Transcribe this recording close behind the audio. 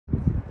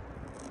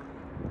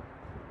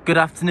Good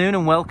afternoon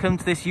and welcome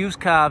to this used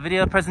car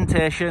video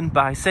presentation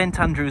by St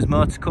Andrews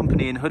Motor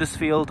Company in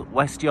Huddersfield,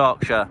 West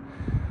Yorkshire.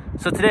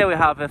 So today we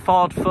have a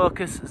Ford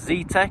Focus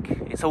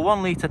Zetec. It's a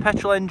 1 litre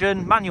petrol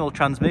engine, manual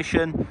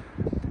transmission,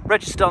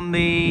 registered on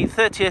the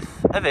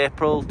 30th of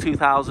April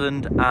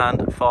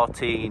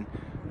 2014,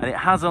 and it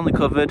has only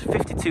covered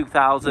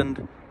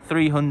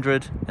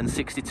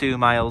 52,362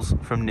 miles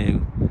from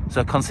new.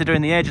 So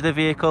considering the age of the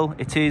vehicle,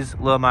 it is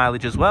low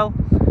mileage as well.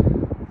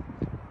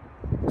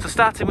 So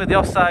starting with the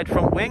offside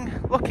front wing,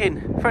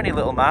 looking for any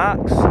little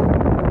marks. Coming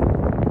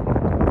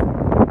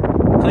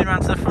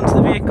around to the front of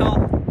the vehicle.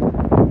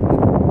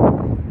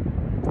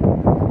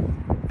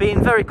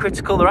 Being very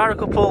critical, there are a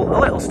couple of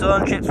little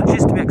stone chips, which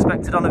is to be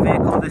expected on a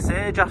vehicle of this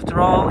age.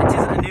 After all, it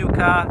isn't a new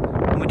car,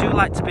 and we do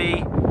like to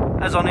be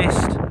as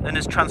honest and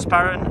as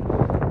transparent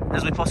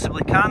as we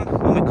possibly can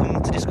when we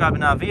come to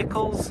describing our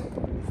vehicles.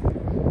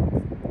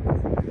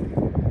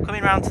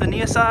 Coming round to the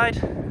near side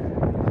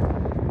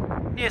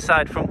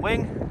front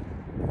wing.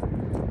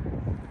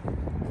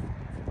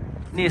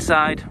 Near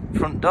side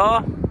front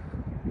door,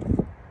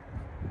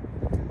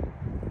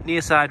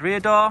 near side rear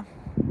door,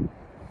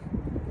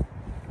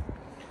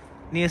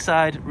 near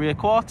side rear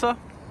quarter,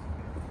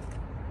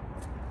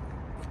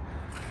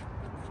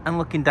 and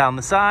looking down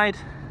the side.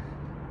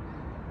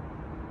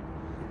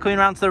 Coming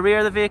around to the rear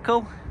of the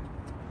vehicle,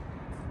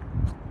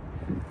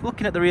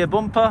 looking at the rear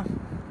bumper.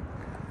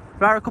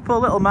 There are a couple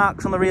of little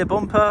marks on the rear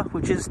bumper,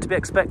 which is to be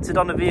expected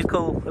on a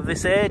vehicle of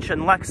this age,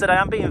 and like I said, I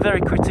am being very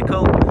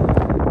critical.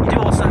 You do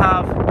also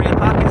have rear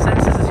parking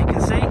sensors, as you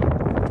can see.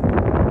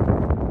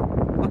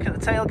 Looking at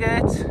the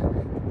tailgate,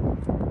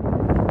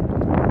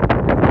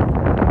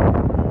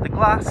 the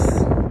glass,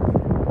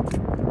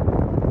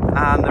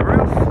 and the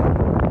roof.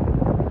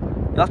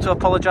 You'll have to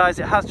apologise,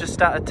 it has just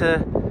started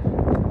to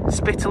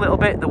spit a little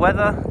bit, the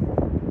weather.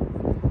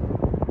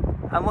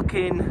 And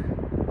looking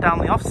down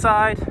the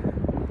offside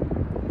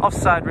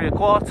rear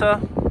quarter,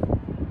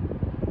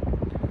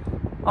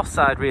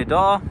 offside rear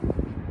door,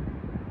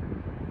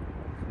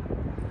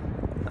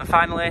 and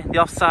finally the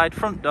offside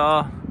front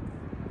door.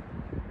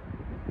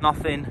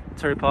 Nothing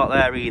to report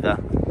there either.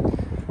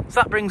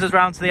 So that brings us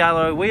round to the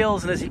alloy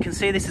wheels, and as you can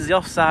see, this is the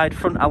offside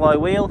front alloy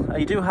wheel.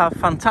 You do have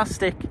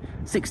fantastic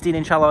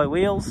 16-inch alloy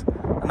wheels,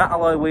 and that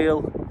alloy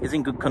wheel is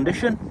in good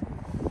condition.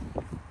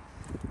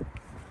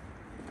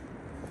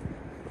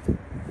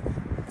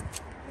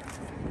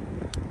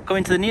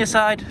 Going to the near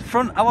side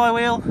front alloy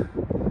wheel,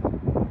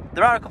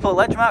 there are a couple of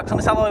ledge marks on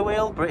this alloy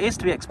wheel, but it is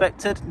to be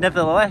expected.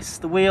 Nevertheless,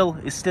 the wheel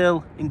is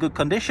still in good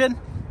condition.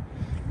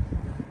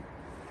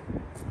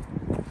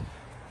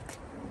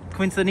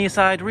 Coming to the near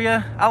side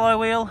rear alloy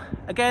wheel,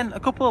 again a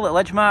couple of little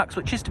ledge marks,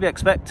 which is to be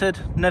expected.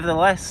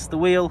 Nevertheless, the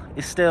wheel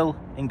is still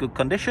in good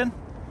condition.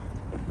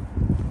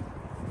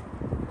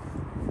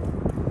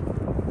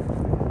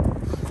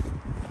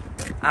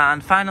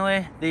 And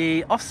finally,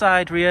 the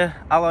offside rear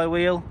alloy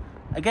wheel.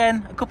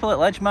 Again, a couple of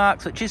ledge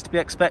marks, which is to be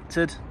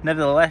expected.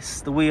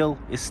 Nevertheless, the wheel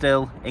is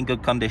still in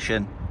good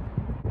condition.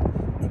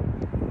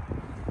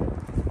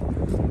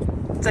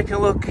 Taking a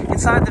look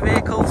inside the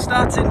vehicle,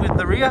 starting with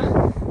the rear.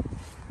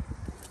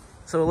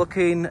 So we're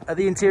looking at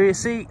the interior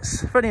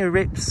seats for any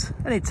rips,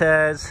 any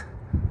tears,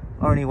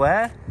 or any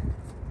wear.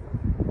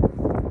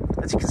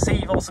 As you can see,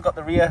 you've also got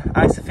the rear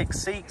ISOFIX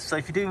seats, so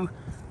if you do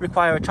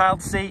require a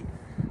child seat,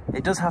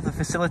 it does have the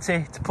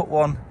facility to put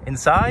one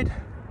inside.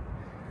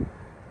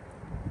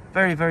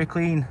 Very, very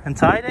clean and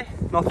tidy,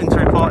 nothing to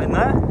report in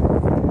there.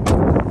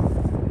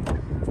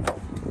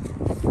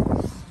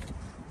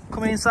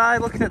 Coming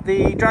inside, looking at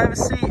the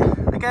driver's seat,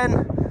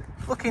 again,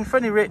 looking for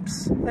any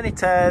rips, any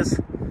tears,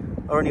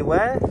 or any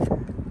wear.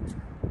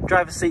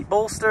 Driver's seat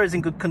bolster is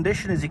in good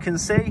condition, as you can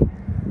see.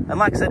 And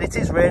like I said, it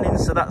is raining,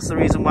 so that's the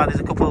reason why there's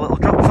a couple of little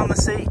drops on the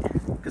seat,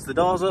 because the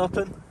door's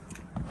open.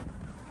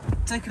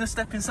 Taking a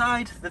step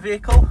inside the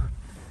vehicle,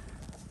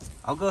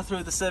 I'll go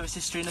through the service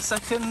history in a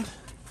second.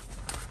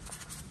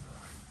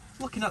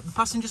 Looking at the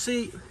passenger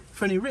seat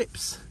for any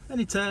rips,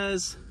 any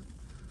tears,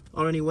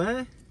 or any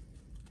wear.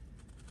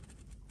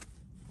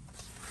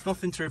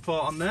 Nothing to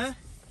report on there.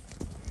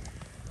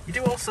 You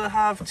do also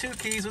have 2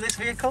 keys with this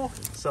vehicle,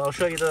 so I'll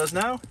show you those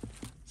now.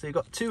 So you've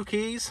got 2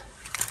 keys,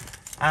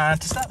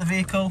 and to start the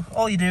vehicle,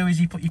 all you do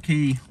is you put your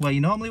key where you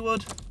normally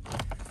would.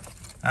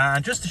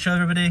 And just to show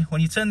everybody,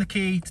 when you turn the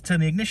key to turn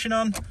the ignition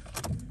on,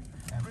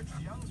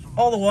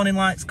 all the warning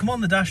lights come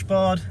on the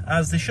dashboard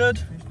as they should,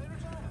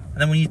 and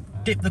then when you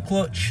dip the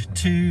clutch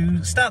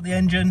to start the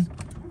engine,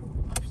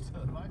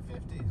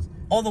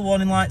 all the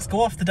warning lights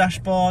go off the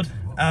dashboard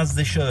as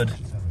they should.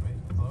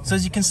 So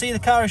as you can see, the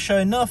car is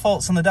showing no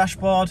faults on the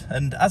dashboard,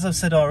 and as I've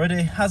said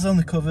already, has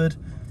only covered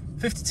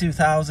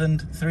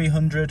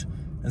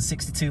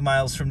 52,362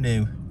 miles from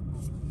new.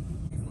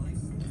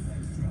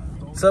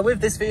 So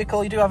with this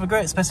vehicle, you do have a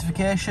great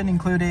specification,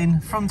 including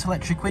front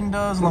electric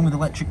windows along with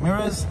electric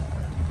mirrors.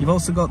 You've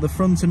also got the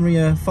front and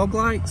rear fog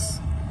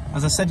lights.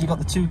 As I said, you've got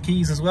the 2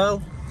 keys as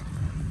well.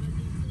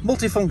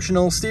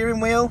 Multifunctional steering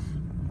wheel.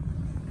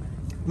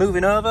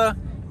 Moving over,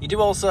 you do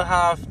also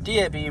have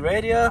DAB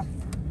radio,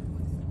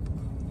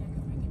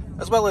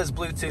 as well as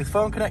Bluetooth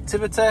phone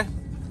connectivity.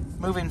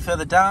 Moving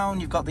further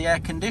down, you've got the air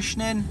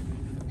conditioning,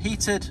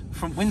 heated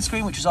front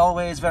windscreen, which is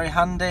always very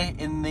handy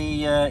in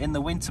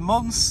the winter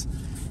months.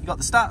 You've got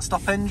the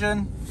start-stop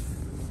engine,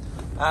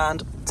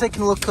 and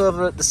taking a look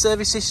over at the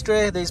service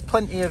history, there's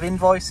plenty of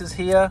invoices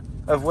here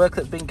of work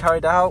that's been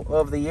carried out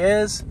over the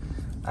years,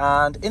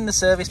 and in the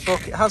service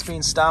book it has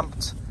been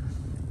stamped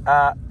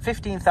at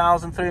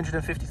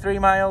 15,353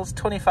 miles,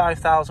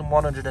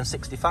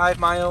 25,165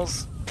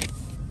 miles.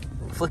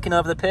 Flicking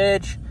over the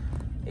page,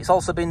 it's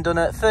also been done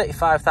at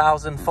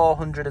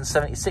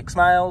 35,476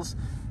 miles,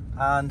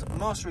 and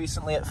most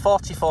recently at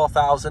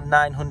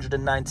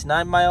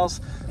 44,999 miles.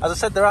 As I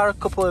said, there are a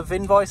couple of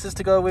invoices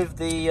to go with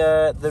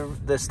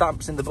the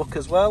stamps in the book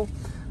as well.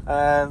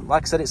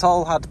 Like I said, it's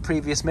all had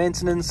previous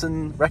maintenance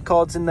and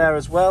records in there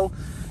as well.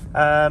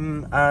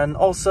 And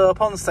also,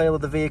 upon the sale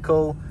of the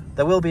vehicle,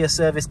 there will be a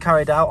service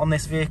carried out on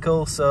this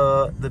vehicle,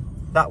 so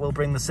that will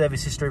bring the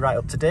service history right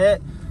up to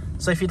date.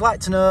 So if you'd like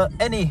to know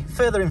any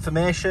further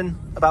information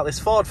about this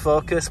Ford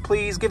Focus,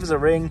 please give us a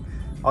ring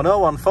on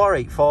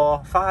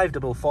 01484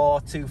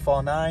 544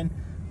 249,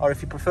 or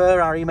if you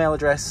prefer, our email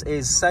address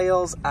is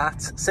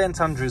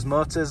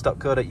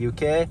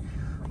sales@standrewsmotors.co.uk.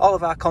 All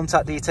of our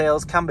contact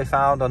details can be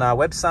found on our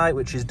website,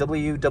 which is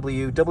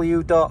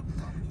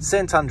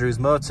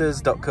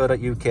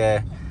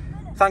www.standrewsmotors.co.uk.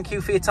 Thank you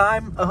for your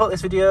time. I hope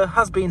this video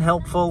has been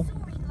helpful,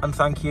 and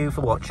thank you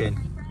for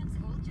watching.